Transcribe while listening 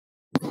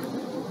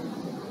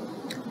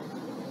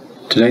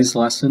Today's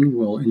lesson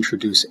will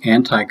introduce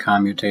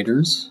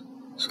anticommutators.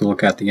 So we'll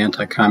look at the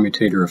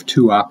anticommutator of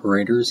two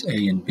operators,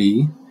 A and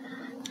B,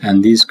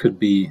 and these could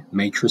be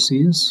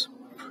matrices.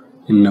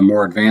 In a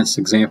more advanced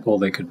example,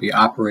 they could be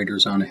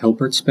operators on a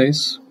Hilbert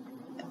space,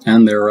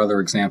 and there are other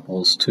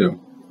examples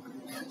too.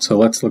 So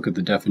let's look at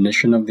the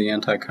definition of the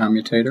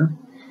anticommutator.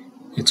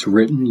 It's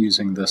written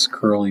using this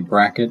curly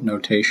bracket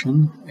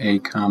notation, A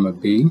comma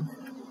B,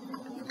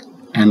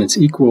 and it's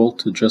equal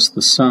to just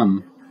the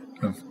sum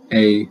of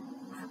A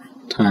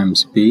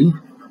times B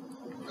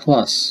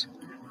plus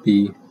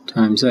B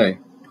times A.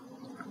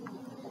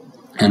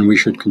 And we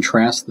should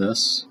contrast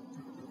this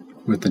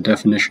with the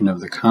definition of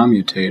the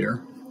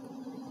commutator,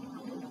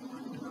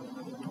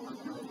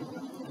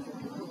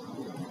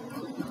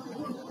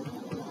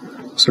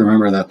 so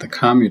remember that the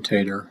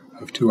commutator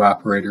of two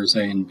operators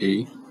A and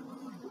B,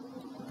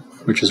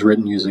 which is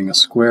written using a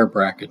square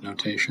bracket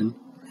notation,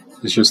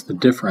 is just the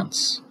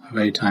difference of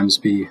A times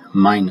B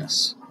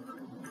minus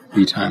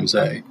B times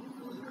A.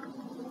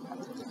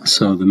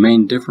 So the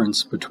main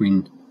difference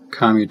between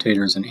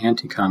commutators and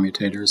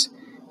anticommutators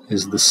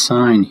is the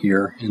sign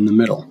here in the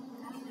middle.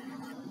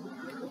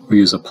 We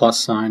use a plus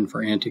sign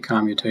for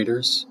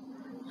anticommutators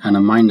and a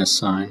minus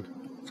sign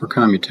for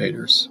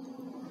commutators.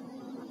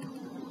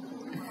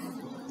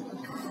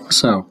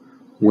 So,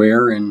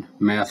 where in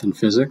math and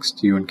physics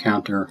do you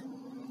encounter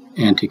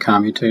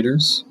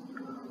anticommutators?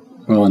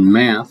 Well, in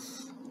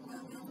math,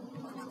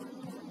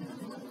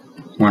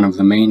 one of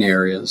the main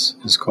areas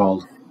is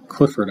called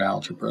Clifford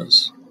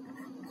algebras.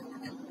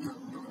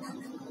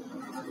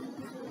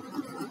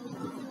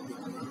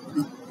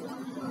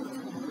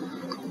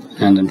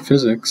 And in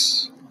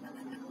physics,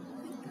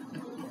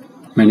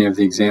 many of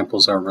the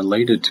examples are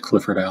related to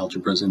Clifford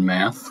algebras in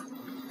math,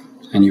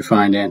 and you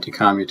find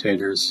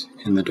anticommutators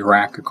in the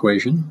Dirac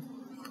equation,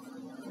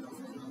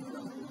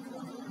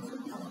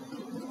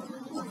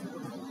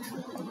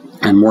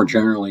 and more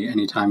generally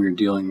anytime you're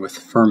dealing with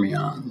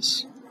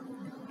fermions,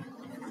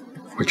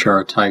 which are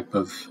a type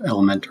of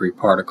elementary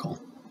particle.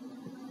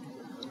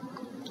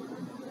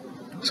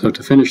 So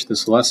to finish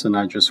this lesson,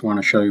 I just want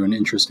to show you an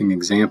interesting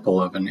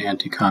example of an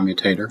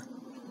anticommutator.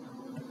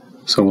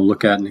 So we'll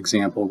look at an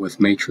example with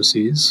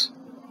matrices.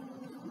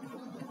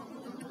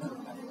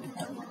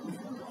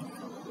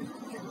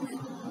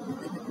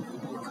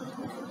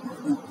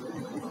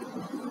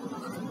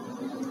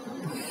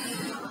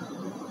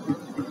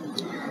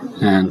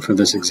 And for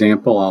this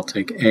example, I'll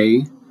take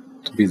A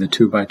to be the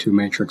 2 by 2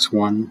 matrix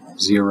 1,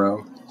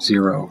 0,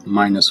 0,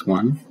 minus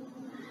 1,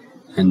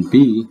 and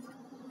B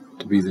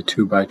to be the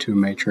 2 by 2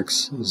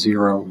 matrix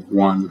 0,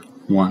 1,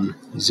 1,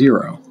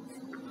 0.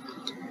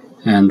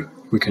 And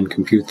we can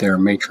compute their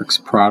matrix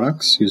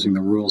products using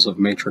the rules of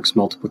matrix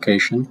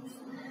multiplication.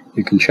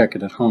 You can check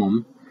it at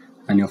home,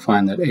 and you'll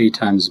find that A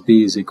times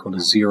B is equal to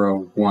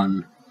 0,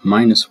 1,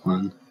 minus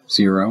 1,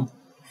 0.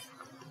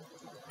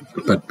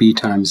 But B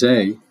times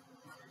A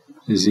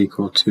is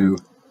equal to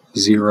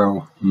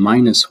 0,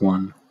 minus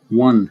 1,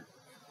 1,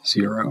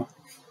 0.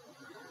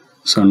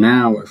 So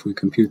now if we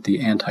compute the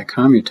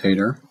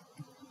anticommutator,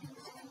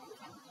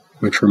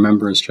 which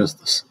remember is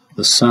just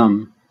the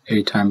sum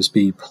A times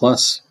B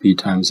plus B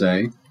times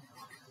A,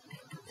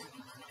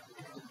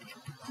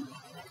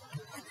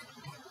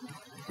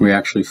 we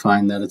actually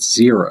find that it's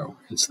 0.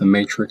 It's the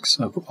matrix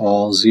of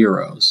all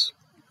zeros.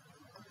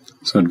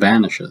 So it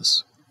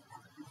vanishes.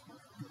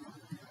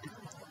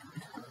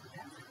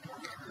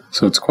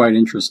 So it's quite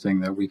interesting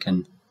that we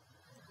can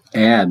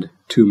add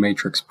two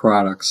matrix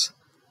products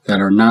that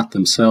are not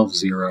themselves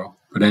 0,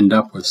 but end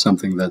up with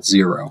something that's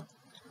 0.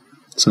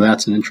 So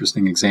that's an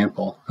interesting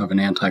example of an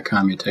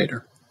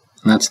anticommutator.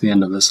 And that's the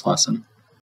end of this lesson.